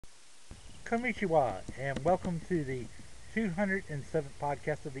Konnichiwa, and welcome to the 207th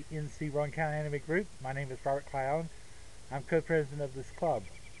podcast of the NC Rowan County Anime Group. My name is Robert Clown. I'm co-president of this club.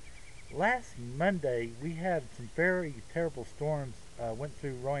 Last Monday, we had some very terrible storms went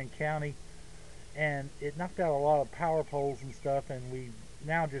through Rowan County, and it knocked out a lot of power poles and stuff, and we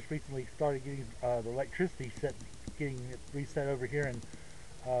now just recently started getting the electricity getting it reset over here in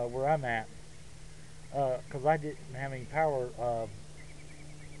where I'm at, because I didn't have any power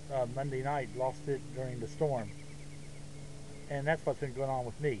Monday night, lost it during the storm, and that's what's been going on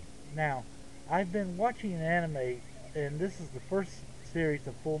with me. Now, I've been watching an anime, and this is the first series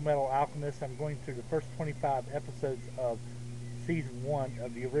of Full Metal Alchemist. I'm going through the first 25 episodes of season 1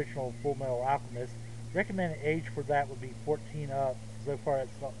 of the original Full Metal Alchemist. Recommended age for that would be 14 up. So far,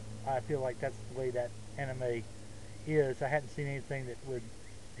 I feel like that's the way that anime is. I hadn't seen anything that would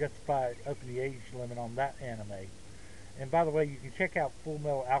justify upping the age limit on that anime. And by the way, you can check out Full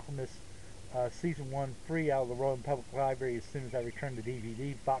Metal Alchemist Season 1 free out of the Rowan Public Library as soon as I return the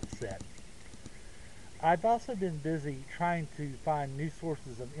DVD box set. I've also been busy trying to find new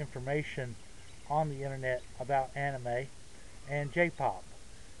sources of information on the internet about anime and J-pop.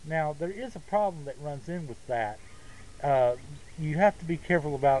 Now, there is a problem that runs in with that. You have to be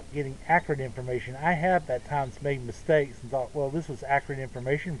careful about getting accurate information. I have at times made mistakes and thought, well, this was accurate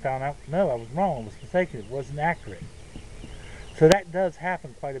information, and found out, no, I was wrong, I was mistaken, it wasn't accurate. So that does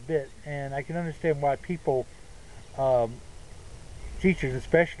happen quite a bit, and I can understand why people, teachers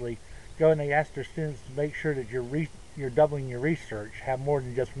especially, go and they ask their students to make sure that you're doubling your research, have more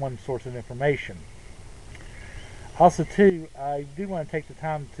than just one source of information. Also, too, I do want to take the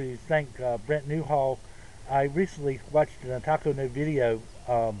time to thank Brent Newhall. I recently watched an Otaku No video.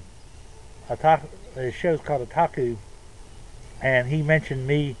 The show is called Otaku, and he mentioned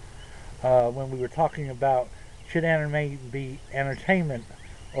me when we were talking about should anime be entertainment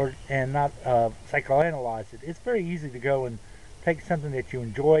and not psychoanalyze it. It's very easy to go and take something that you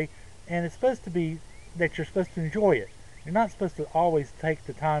enjoy, and it's supposed to be that you're supposed to enjoy it. You're not supposed to always take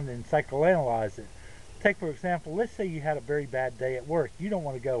the time and psychoanalyze it. Take, for example, let's say you had a very bad day at work. You don't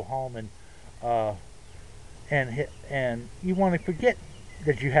want to go home and you want to forget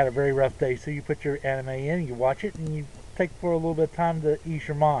that you had a very rough day, so you put your anime in, you watch it, and you take for a little bit of time to ease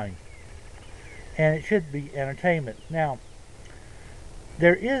your mind. And it should be entertainment. Now,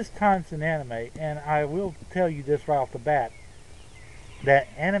 there is times in anime, and I will tell you this right off the bat, that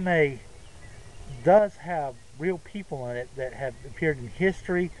anime does have real people in it that have appeared in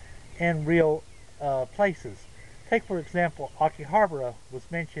history and real places. Take, for example, Akihabara was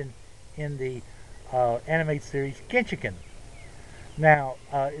mentioned in the anime series Genshiken. Now,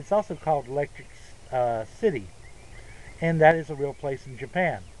 it's also called Electric City, and that is a real place in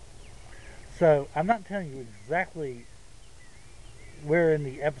Japan. So, I'm not telling you exactly where in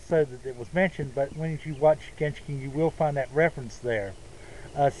the episode that it was mentioned, but when you watch Genshiken, you will find that reference there.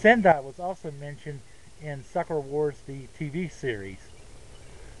 Sendai was also mentioned in Sakura Wars, the TV series.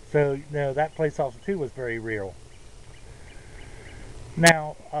 So, you know, that place also, too, was very real.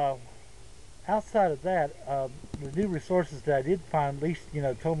 Now, outside of that, the new resources that I did find, at least,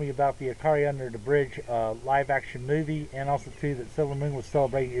 told me about the Akari Under the Bridge live-action movie, and also, too, that Sailor Moon was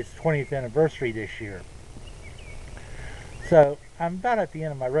celebrating its 20th anniversary this year. So, I'm about at the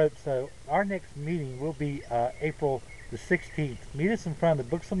end of my rope, so our next meeting will be April the 16th. Meet us in front of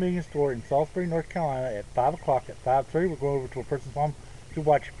the Books A Million store in Salisbury, North Carolina at 5 o'clock. At 5:30, we'll go over to a person's home to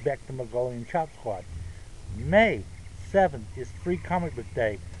watch Beck the Mongolian Chop Squad. May 7th is Free Comic Book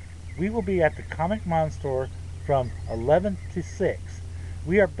Day. We will be at the Comic Mon store from 11 to 6.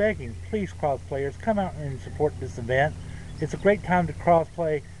 We are begging, please, cosplayers, come out and support this event. It's a great time to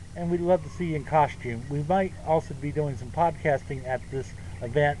cosplay, and we'd love to see you in costume. We might also be doing some podcasting at this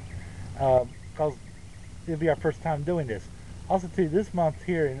event, because it'll be our first time doing this. Also, too, this month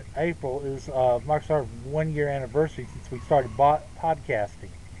here in April marks our 1-year anniversary since we started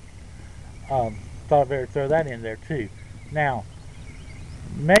podcasting. Thought I'd better throw that in there, too. Now,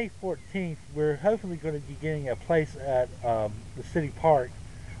 May 14th, we're hopefully going to be getting a place at the city park.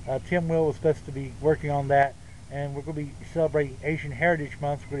 Tim Will was supposed to be working on that, and we're going to be celebrating Asain Heritage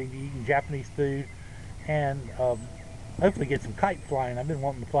Month. We're going to be eating Japanese food, and hopefully get some kite flying. I've been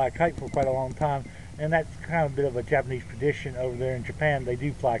wanting to fly a kite for quite a long time, and that's kind of a bit of a Japanese tradition over there in Japan. They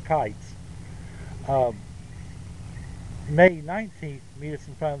do fly kites. May 19th, meet us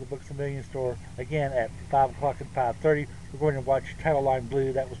in front of the Books A Million store, again at 5 o'clock and 5:30. We're going to watch Title Line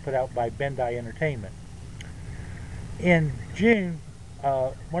Blue. That was put out by Bandai Entertainment. In June,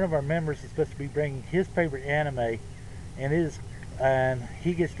 one of our members is supposed to be bringing his favorite anime, and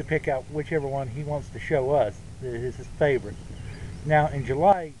he gets to pick out whichever one he wants to show us that is his favorite. Now, in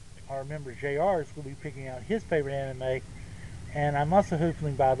July, our member JR is going to be picking out his favorite anime, and I'm also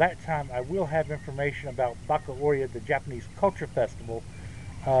hoping by that time I will have information about Baccalaureate, the Japanese Culture Festival,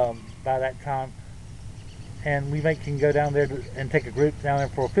 by that time, and we can go down there and take a group down there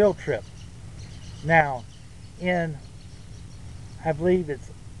for a field trip. Now, I believe it's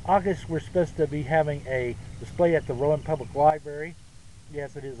August, we're supposed to be having a display at the Rowan Public Library.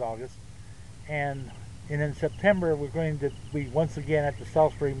 Yes, it is August. And in September, we're going to be once again at the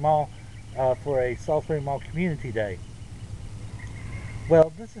Salisbury Mall for a Salisbury Mall Community Day.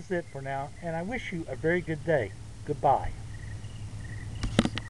 Well, this is it for now, and I wish you a very good day. Goodbye.